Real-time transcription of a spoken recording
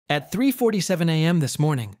At 3:47 a.m. this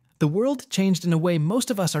morning, the world changed in a way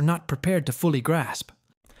most of us are not prepared to fully grasp.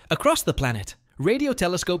 Across the planet, radio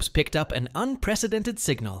telescopes picked up an unprecedented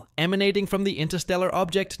signal emanating from the interstellar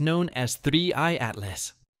object known as 3I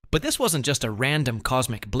Atlas. But this wasn't just a random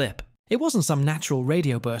cosmic blip. It wasn't some natural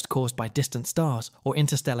radio burst caused by distant stars or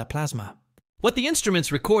interstellar plasma. What the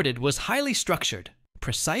instruments recorded was highly structured,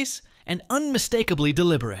 precise, and unmistakably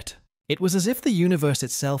deliberate. It was as if the universe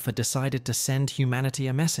itself had decided to send humanity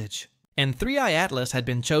a message, and 3I Atlas had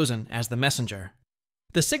been chosen as the messenger.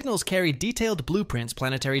 The signals carried detailed blueprints,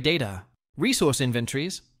 planetary data, resource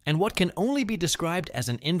inventories, and what can only be described as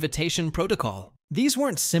an invitation protocol. These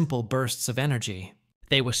weren't simple bursts of energy.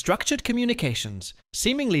 They were structured communications,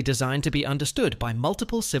 seemingly designed to be understood by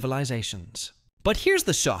multiple civilizations. But here's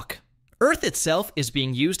the shock. Earth itself is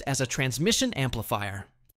being used as a transmission amplifier.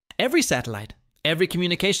 Every satellite, every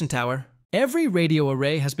communication tower, every radio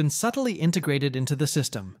array has been subtly integrated into the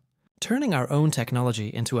system, turning our own technology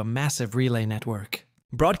into a massive relay network,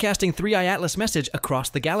 broadcasting 3I Atlas message across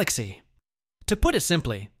the galaxy. To put it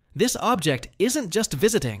simply, this object isn't just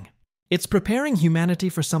visiting. It's preparing humanity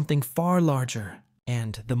for something far larger.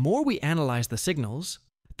 And the more we analyze the signals,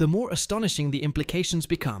 the more astonishing the implications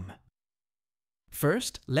become.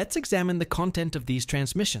 First, let's examine the content of these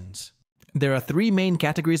transmissions. There are three main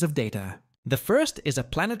categories of data. The first is a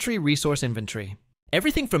planetary resource inventory.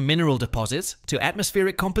 Everything from mineral deposits to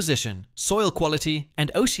atmospheric composition, soil quality,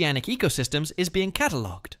 and oceanic ecosystems is being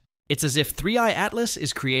catalogued. It's as if 3I Atlas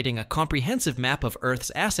is creating a comprehensive map of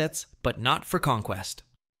Earth's assets, but not for conquest.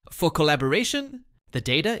 For collaboration, the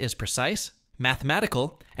data is precise,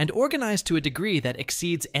 mathematical, and organized to a degree that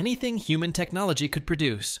exceeds anything human technology could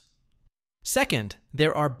produce. Second,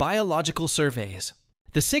 there are biological surveys.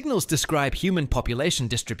 The signals describe human population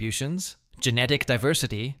distributions, genetic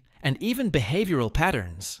diversity, and even behavioral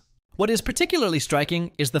patterns. What is particularly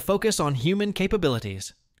striking is the focus on human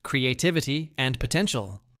capabilities, creativity, and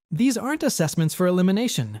potential. These aren't assessments for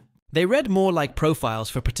elimination. They read more like profiles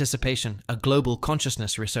for participation, a global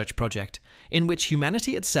consciousness research project, in which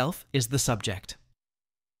humanity itself is the subject.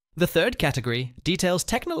 The third category details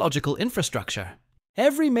technological infrastructure.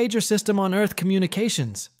 Every major system on Earth,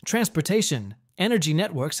 communications, transportation, energy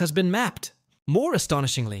networks has been mapped. More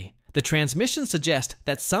astonishingly, the transmissions suggest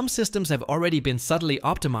that some systems have already been subtly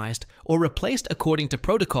optimized or replaced according to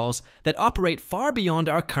protocols that operate far beyond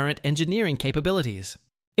our current engineering capabilities.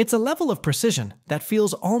 It's a level of precision that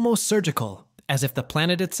feels almost surgical, as if the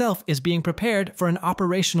planet itself is being prepared for an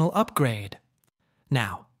operational upgrade.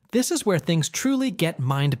 Now, this is where things truly get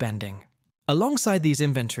mind-bending. Alongside these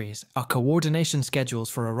inventories are coordination schedules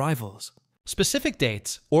for arrivals. Specific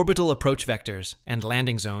dates, orbital approach vectors, and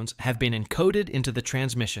landing zones have been encoded into the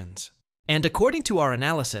transmissions. And according to our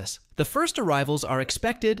analysis, the first arrivals are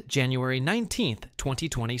expected January 19th,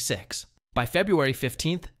 2026. By February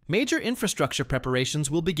 15th, major infrastructure preparations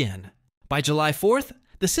will begin. By July 4th,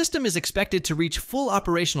 the system is expected to reach full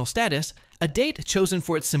operational status, a date chosen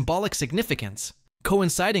for its symbolic significance,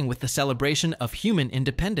 coinciding with the celebration of human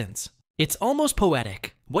independence. It's almost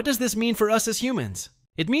poetic. What does this mean for us as humans?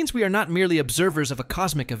 It means we are not merely observers of a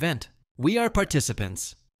cosmic event. We are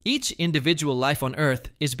participants. Each individual life on Earth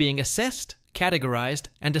is being assessed, categorized,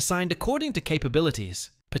 and assigned according to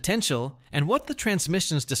capabilities, potential, and what the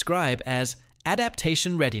transmissions describe as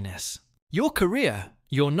adaptation readiness. Your career,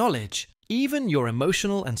 your knowledge, even your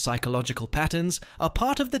emotional and psychological patterns are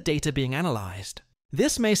part of the data being analyzed.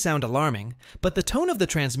 This may sound alarming, but the tone of the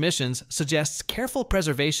transmissions suggests careful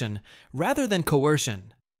preservation rather than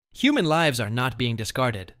coercion. Human lives are not being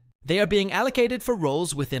discarded. They are being allocated for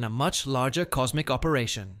roles within a much larger cosmic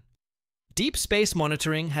operation. Deep space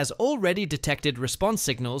monitoring has already detected response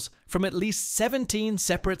signals from at least 17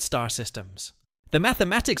 separate star systems. The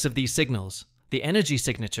mathematics of these signals, the energy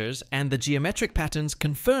signatures, and the geometric patterns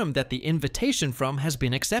confirm that the invitation from has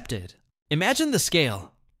been accepted. Imagine the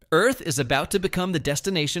scale. Earth is about to become the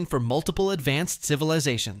destination for multiple advanced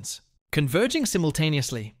civilizations, converging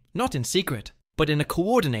simultaneously, not in secret, but in a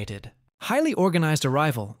coordinated, highly organized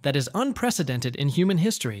arrival that is unprecedented in human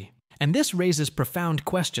history. And this raises profound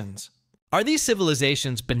questions. Are these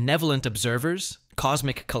civilizations benevolent observers,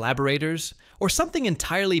 cosmic collaborators, or something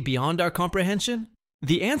entirely beyond our comprehension?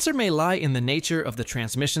 The answer may lie in the nature of the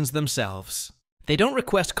transmissions themselves. They don't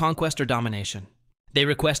request conquest or domination. They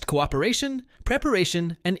request cooperation,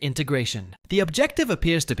 preparation, and integration. The objective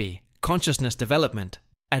appears to be consciousness development,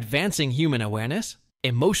 advancing human awareness,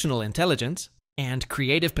 emotional intelligence, and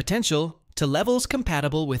creative potential to levels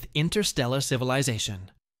compatible with interstellar civilization.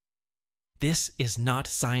 This is not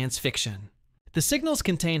science fiction. The signals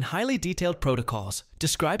contain highly detailed protocols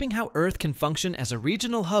describing how Earth can function as a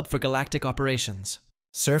regional hub for galactic operations.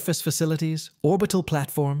 Surface facilities, orbital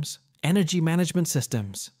platforms, energy management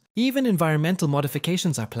systems, even environmental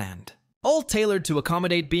modifications are planned, all tailored to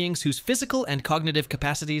accommodate beings whose physical and cognitive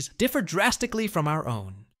capacities differ drastically from our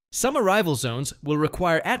own. Some arrival zones will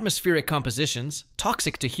require atmospheric compositions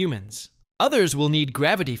toxic to humans. Others will need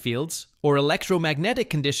gravity fields or electromagnetic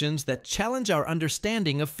conditions that challenge our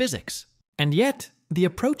understanding of physics. And yet, the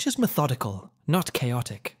approach is methodical, not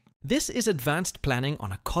chaotic. This is advanced planning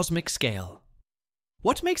on a cosmic scale.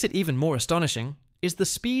 What makes it even more astonishing is the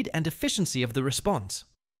speed and efficiency of the response.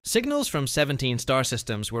 Signals from 17 star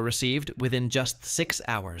systems were received within just 6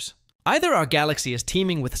 hours. Either our galaxy is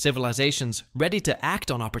teeming with civilizations ready to act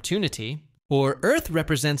on opportunity, or Earth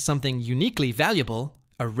represents something uniquely valuable,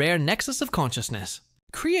 a rare nexus of consciousness,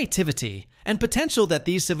 creativity, and potential that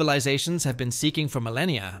these civilizations have been seeking for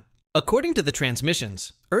millennia. According to the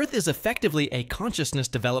transmissions, Earth is effectively a consciousness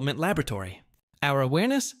development laboratory. Our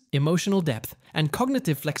awareness, emotional depth, and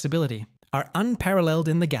cognitive flexibility are unparalleled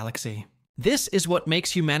in the galaxy. This is what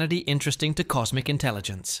makes humanity interesting to cosmic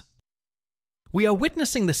intelligence. We are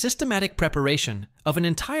witnessing the systematic preparation of an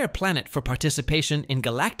entire planet for participation in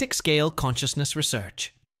galactic-scale consciousness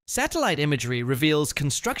research. Satellite imagery reveals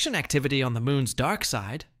construction activity on the moon's dark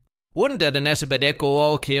side.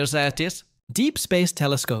 Deep space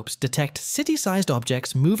telescopes detect city-sized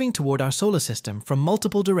objects moving toward our solar system from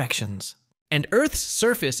multiple directions. And Earth's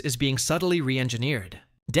surface is being subtly re-engineered.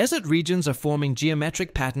 Desert regions are forming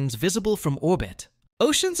geometric patterns visible from orbit.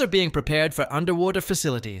 Oceans are being prepared for underwater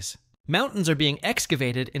facilities. Mountains are being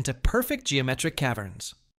excavated into perfect geometric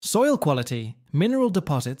caverns. Soil quality, mineral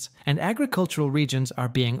deposits, and agricultural regions are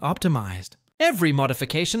being optimized. Every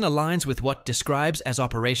modification aligns with what describes as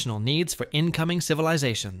operational needs for incoming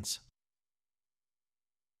civilizations.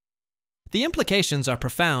 The implications are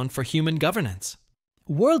profound for human governance.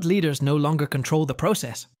 World leaders no longer control the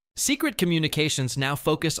process. Secret communications now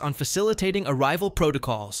focus on facilitating arrival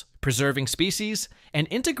protocols, preserving species, and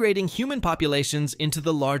integrating human populations into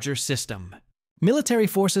the larger system. Military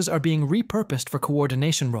forces are being repurposed for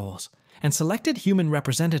coordination roles, and selected human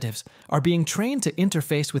representatives are being trained to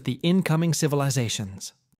interface with the incoming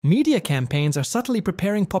civilizations. Media campaigns are subtly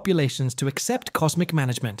preparing populations to accept cosmic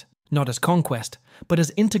management, not as conquest, but as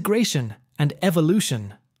integration and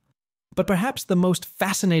evolution. But perhaps the most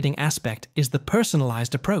fascinating aspect is the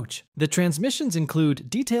personalized approach. The transmissions include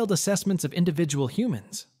detailed assessments of individual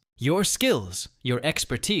humans. Your skills, your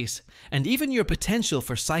expertise, and even your potential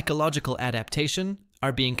for psychological adaptation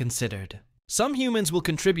are being considered. Some humans will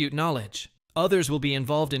contribute knowledge, others will be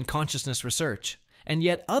involved in consciousness research, and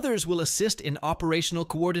yet others will assist in operational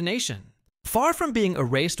coordination. Far from being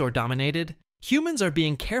erased or dominated, humans are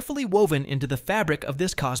being carefully woven into the fabric of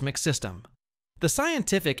this cosmic system. The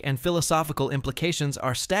scientific and philosophical implications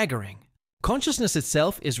are staggering. Consciousness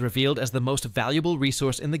itself is revealed as the most valuable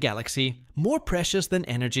resource in the galaxy, more precious than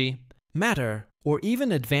energy, matter, or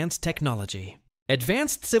even advanced technology.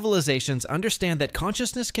 Advanced civilizations understand that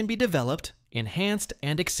consciousness can be developed, enhanced,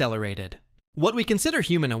 and accelerated. What we consider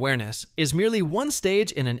human awareness is merely one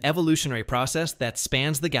stage in an evolutionary process that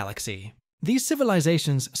spans the galaxy. These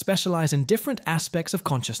civilizations specialize in different aspects of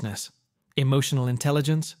consciousness: emotional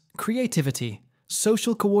intelligence, creativity,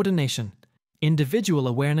 social coordination, individual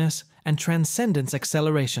awareness, and transcendence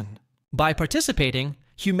acceleration. By participating,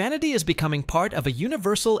 humanity is becoming part of a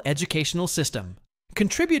universal educational system,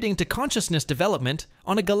 contributing to consciousness development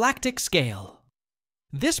on a galactic scale.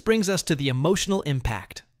 This brings us to the emotional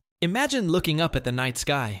impact. Imagine looking up at the night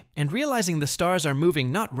sky and realizing the stars are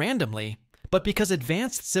moving not randomly, but because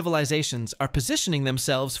advanced civilizations are positioning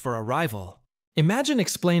themselves for arrival. Imagine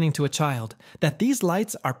explaining to a child that these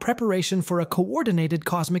lights are preparation for a coordinated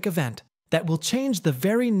cosmic event that will change the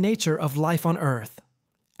very nature of life on Earth.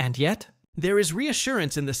 And yet, there is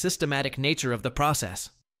reassurance in the systematic nature of the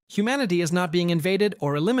process. Humanity is not being invaded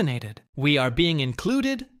or eliminated. We are being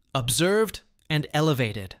included, observed, and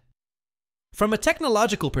elevated. From a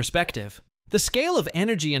technological perspective, the scale of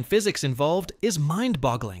energy and physics involved is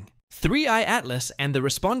mind-boggling. 3i Atlas and the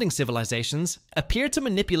responding civilizations appear to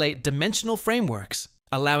manipulate dimensional frameworks,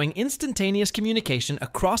 allowing instantaneous communication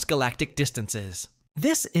across galactic distances.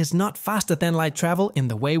 This is not faster-than-light travel in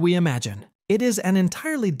the way we imagine. It is an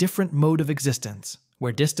entirely different mode of existence,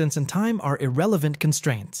 where distance and time are irrelevant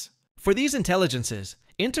constraints. For these intelligences,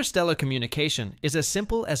 interstellar communication is as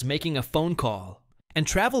simple as making a phone call, and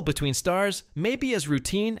travel between stars may be as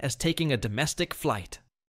routine as taking a domestic flight.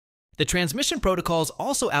 The transmission protocols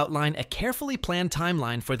also outline a carefully planned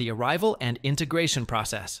timeline for the arrival and integration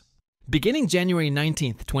process. Beginning January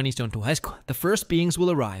 19, 2022, the first beings will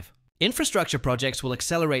arrive. Infrastructure projects will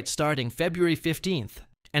accelerate starting February 15th,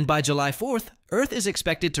 and by July 4th, Earth is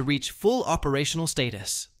expected to reach full operational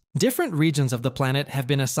status. Different regions of the planet have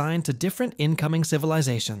been assigned to different incoming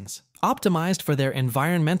civilizations, optimized for their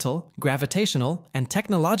environmental, gravitational, and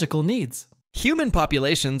technological needs. Human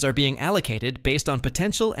populations are being allocated based on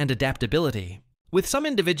potential and adaptability, with some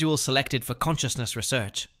individuals selected for consciousness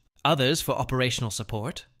research, others for operational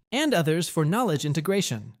support, and others for knowledge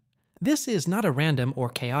integration. This is not a random or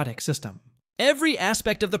chaotic system. Every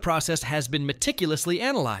aspect of the process has been meticulously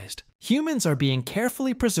analyzed. Humans are being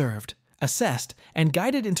carefully preserved, assessed, and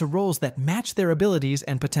guided into roles that match their abilities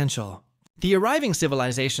and potential. The arriving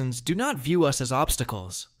civilizations do not view us as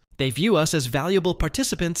obstacles. They view us as valuable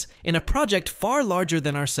participants in a project far larger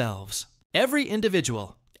than ourselves. Every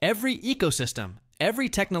individual, every ecosystem, every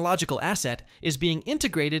technological asset is being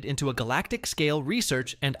integrated into a galactic-scale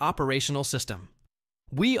research and operational system.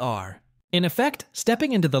 We are, in effect,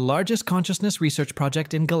 stepping into the largest consciousness research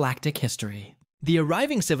project in galactic history. The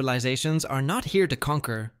arriving civilizations are not here to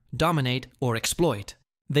conquer, dominate, or exploit.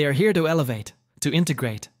 They are here to elevate, to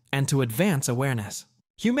integrate, and to advance awareness.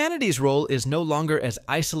 Humanity's role is no longer as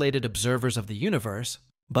isolated observers of the universe,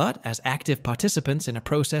 but as active participants in a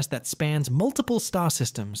process that spans multiple star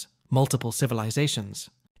systems, multiple civilizations,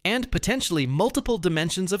 and potentially multiple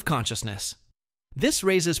dimensions of consciousness. This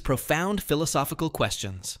raises profound philosophical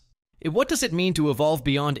questions. What does it mean to evolve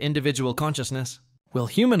beyond individual consciousness? Will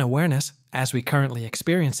human awareness, as we currently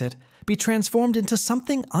experience it, be transformed into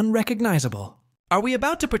something unrecognizable? Are we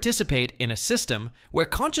about to participate in a system where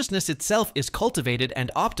consciousness itself is cultivated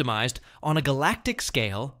and optimized on a galactic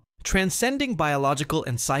scale, transcending biological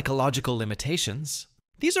and psychological limitations?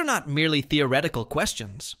 These are not merely theoretical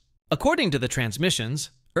questions. According to the transmissions,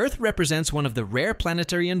 Earth represents one of the rare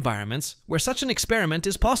planetary environments where such an experiment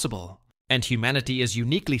is possible, and humanity is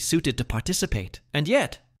uniquely suited to participate. And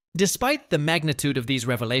yet, despite the magnitude of these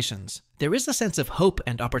revelations, there is a sense of hope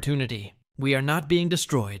and opportunity. We are not being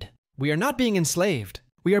destroyed. We are not being enslaved.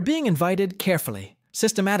 We are being invited carefully,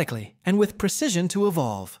 systematically, and with precision to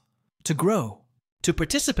evolve, to grow, to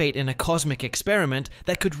participate in a cosmic experiment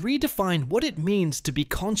that could redefine what it means to be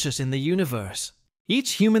conscious in the universe.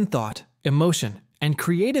 Each human thought, emotion, and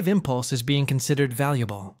creative impulse is being considered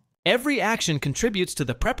valuable. Every action contributes to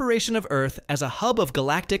the preparation of Earth as a hub of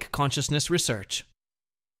galactic consciousness research.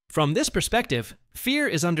 From this perspective, fear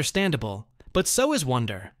is understandable, but so is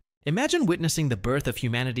wonder. Imagine witnessing the birth of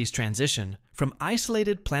humanity's transition from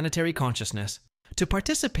isolated planetary consciousness to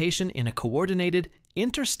participation in a coordinated,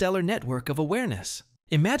 interstellar network of awareness.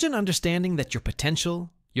 Imagine understanding that your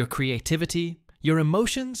potential, your creativity, your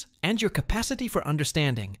emotions, and your capacity for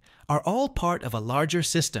understanding are all part of a larger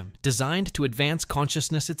system designed to advance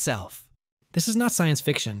consciousness itself. This is not science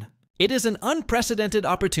fiction. It is an unprecedented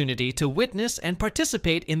opportunity to witness and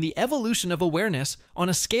participate in the evolution of awareness on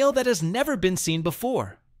a scale that has never been seen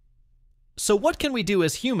before. So what can we do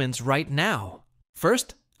as humans right now?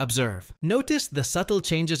 First, observe. Notice the subtle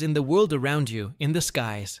changes in the world around you, in the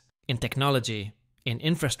skies, in technology, in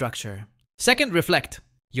infrastructure. Second, reflect.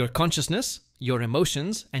 Your consciousness, your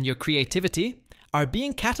emotions, and your creativity are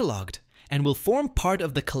being cataloged and will form part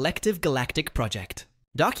of the collective galactic project.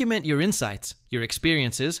 Document your insights, your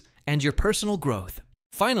experiences, and your personal growth.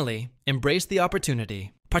 Finally, embrace the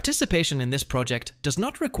opportunity. Participation in this project does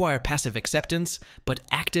not require passive acceptance, but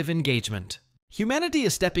active engagement. Humanity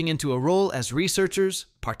is stepping into a role as researchers,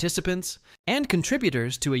 participants, and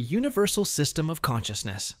contributors to a universal system of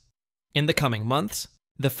consciousness. In the coming months,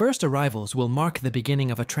 the first arrivals will mark the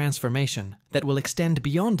beginning of a transformation that will extend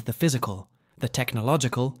beyond the physical, the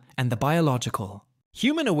technological, and the biological.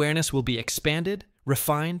 Human awareness will be expanded,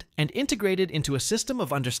 refined, and integrated into a system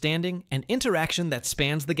of understanding and interaction that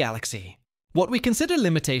spans the galaxy. What we consider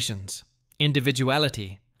limitations,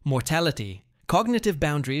 individuality, mortality, cognitive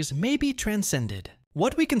boundaries may be transcended.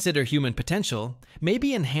 What we consider human potential may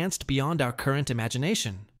be enhanced beyond our current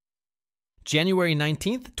imagination. January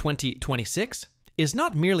 19th, 2026 is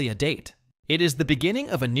not merely a date. It is the beginning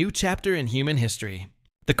of a new chapter in human history.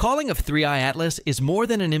 The calling of 3i Atlas is more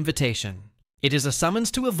than an invitation. It is a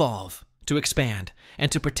summons to evolve, to expand,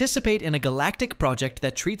 and to participate in a galactic project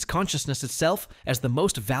that treats consciousness itself as the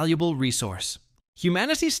most valuable resource.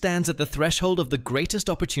 Humanity stands at the threshold of the greatest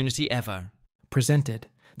opportunity ever. Presented,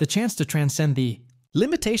 the chance to transcend the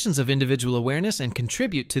limitations of individual awareness and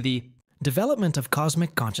contribute to the development of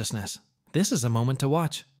cosmic consciousness. This is a moment to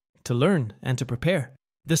watch, to learn, and to prepare.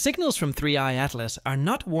 The signals from 3i Atlas are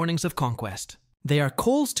not warnings of conquest. They are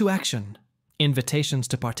calls to action, invitations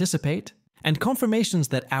to participate, and confirmations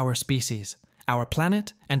that our species, our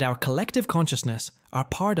planet, and our collective consciousness are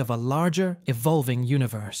part of a larger, evolving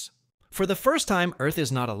universe. For the first time, Earth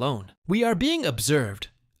is not alone. We are being observed,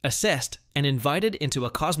 assessed, and invited into a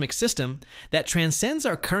cosmic system that transcends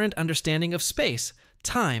our current understanding of space,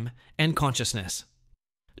 time, and consciousness.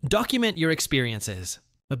 Document your experiences.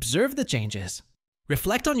 Observe the changes.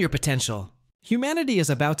 Reflect on your potential. Humanity is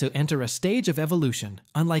about to enter a stage of evolution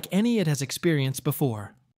unlike any it has experienced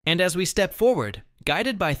before. And as we step forward,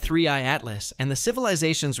 guided by 3i Atlas and the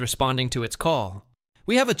civilizations responding to its call,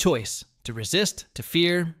 we have a choice: to resist, to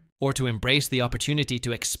fear, or to embrace the opportunity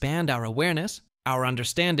to expand our awareness, our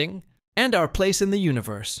understanding, and our place in the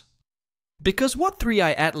universe. Because what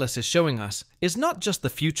 3i Atlas is showing us is not just the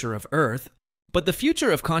future of Earth, but the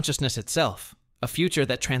future of consciousness itself, a future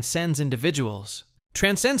that transcends individuals,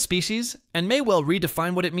 transcends species, and may well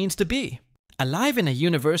redefine what it means to be. Alive in a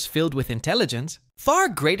universe filled with intelligence, far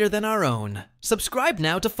greater than our own. Subscribe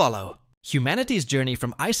now to follow humanity's journey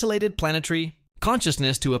from isolated planetary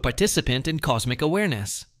consciousness to a participant in cosmic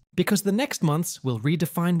awareness. Because the next months will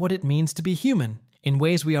redefine what it means to be human in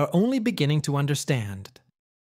ways we are only beginning to understand.